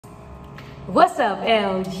What's up,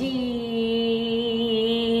 LG?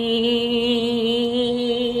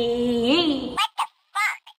 What the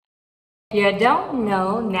fuck? You don't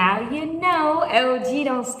know, now you know. LG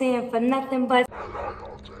don't stand for nothing but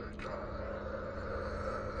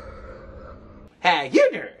Hey, you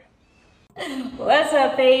there? What's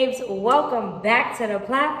up, babes? Welcome back to the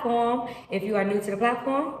platform. If you are new to the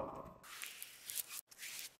platform,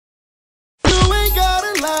 you ain't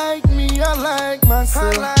gotta like me, I like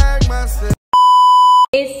myself.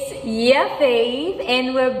 it's your fave,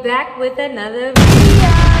 and we're back with another video.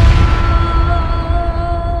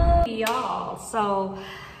 Y'all, so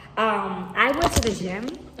I went to the gym.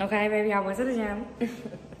 Okay, baby, I went to the gym.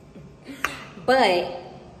 But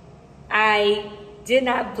I did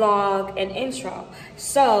not vlog an intro,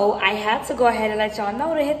 so I had to go ahead and let y'all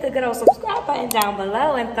know to hit the good old subscribe button down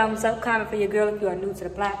below and thumbs up, comment for your girl if you are new to the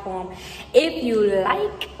platform. If you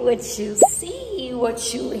like what you see,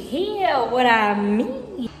 what you hear, what I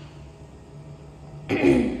mean.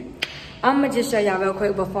 I'm gonna just show y'all real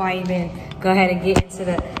quick before I even go ahead and get into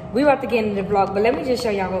the, we about to get into the vlog, but let me just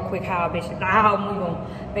show y'all real quick how I'm moving.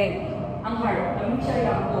 Baby, I'm hurt. Let me show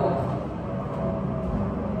y'all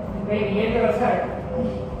the baby, your girl's hurt.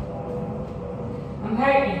 I'm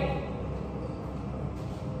hurting.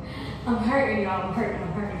 I'm hurting, y'all. I'm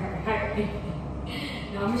hurting.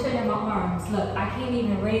 Now, I'm gonna show you my arms. Look, I can't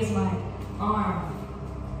even raise my arm.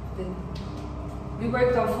 We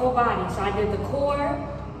worked on full body. So I did the core.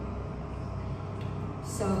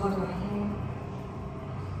 So, hold on.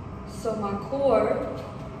 So my core.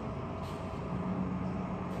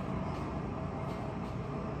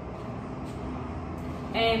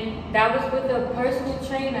 And that was with a personal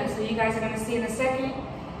trainer, so you guys are gonna see in a second.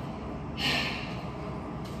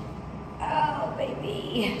 Oh,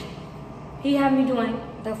 baby. He had me doing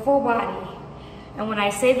the full body. And when I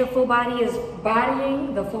say the full body is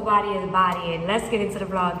bodying, the full body is bodying. Let's get into the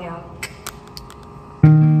vlog, y'all.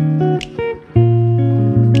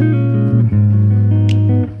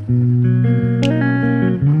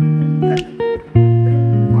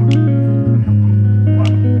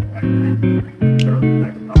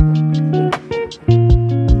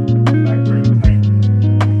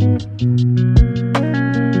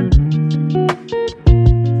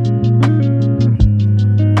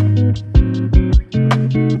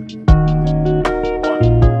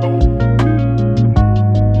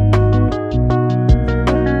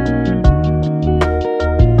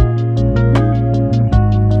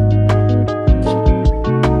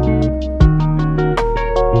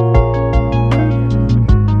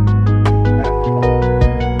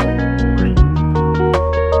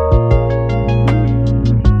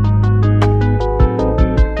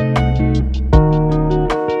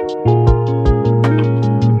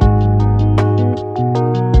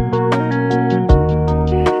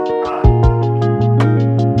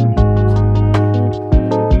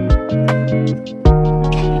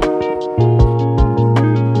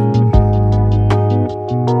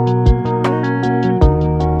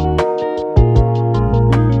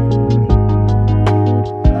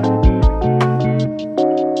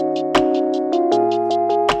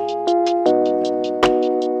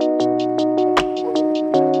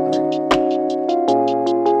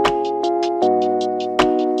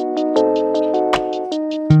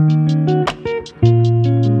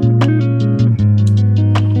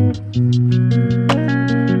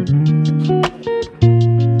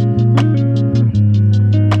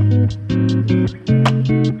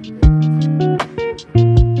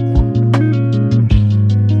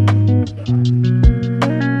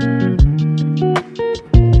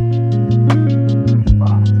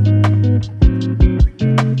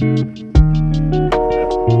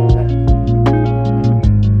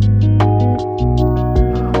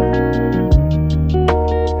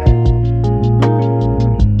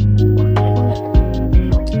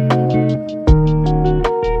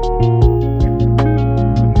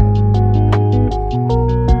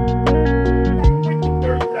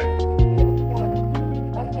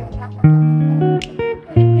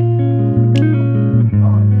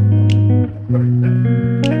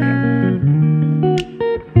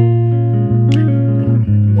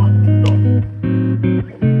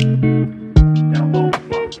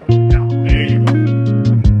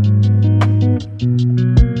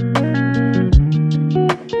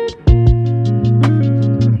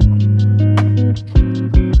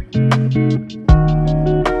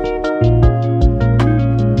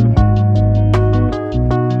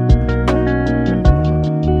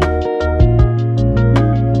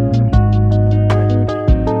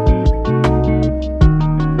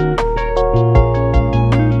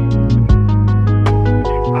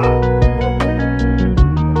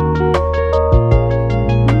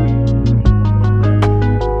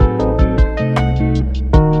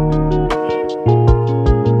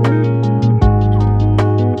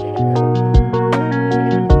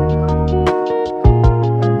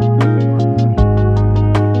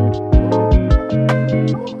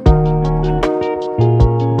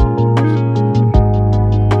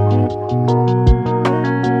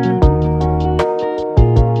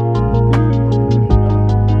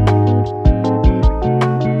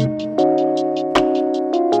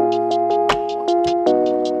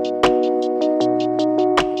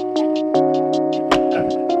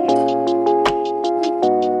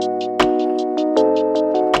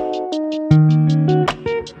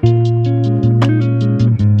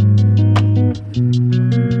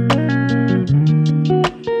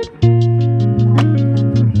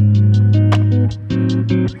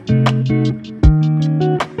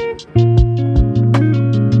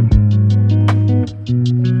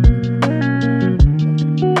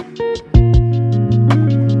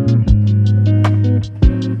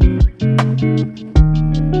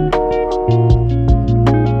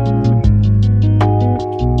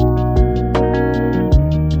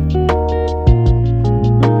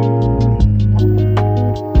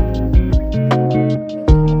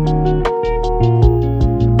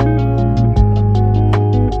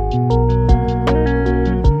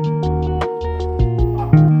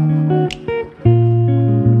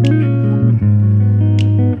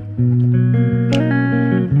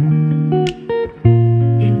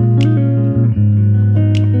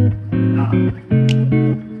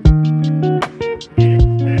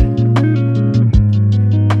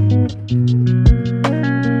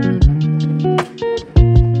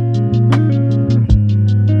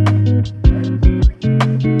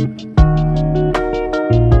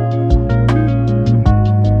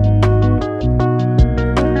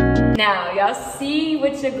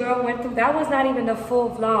 girl went through, that was not even the full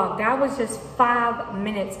vlog. That was just 5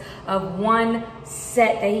 minutes of one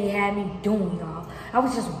set that he had me doing, y'all. That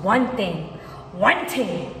was just one thing.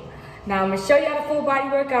 Now I'm gonna show y'all the full body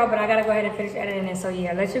workout, but I gotta go ahead and finish editing it. So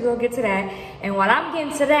yeah, let your girl get to that. And while I'm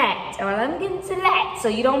getting to that, so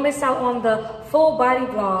you don't miss out on the full body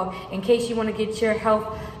vlog in case you wanna get your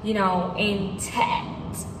health, you know,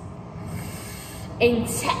 intact.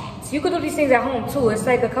 You can do these things at home too. It's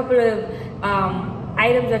like a couple of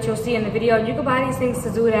items that you'll see in the video. You can buy these things to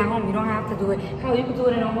do it at home. You don't have to do it. Hell, you can do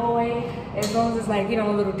it in a hallway as long as it's like, you know,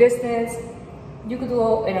 a little distance. You could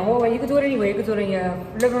do it in a hallway. You could do it anywhere. You could do it in your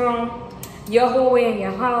living room, your hallway in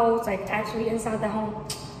your house, like actually inside the home.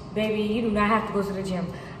 Baby, you do not have to go to the gym.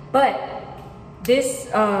 But this,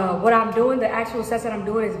 what I'm doing, the actual sets that I'm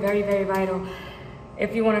doing is very, very vital.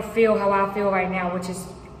 If you want to feel how I feel right now, which is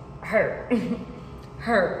hurt.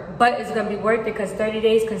 But it's going to be worth it because 30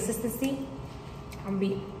 days consistency, I'm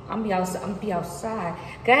be outside.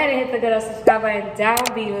 Go ahead and hit the good subscribe button down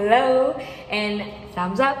below and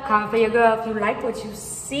thumbs up. Comment for your girl if you like what you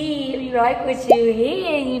see, if you like what you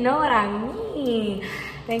hear, you know what I mean.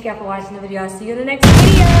 Thank y'all for watching the video. I'll see you in the next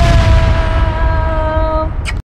video.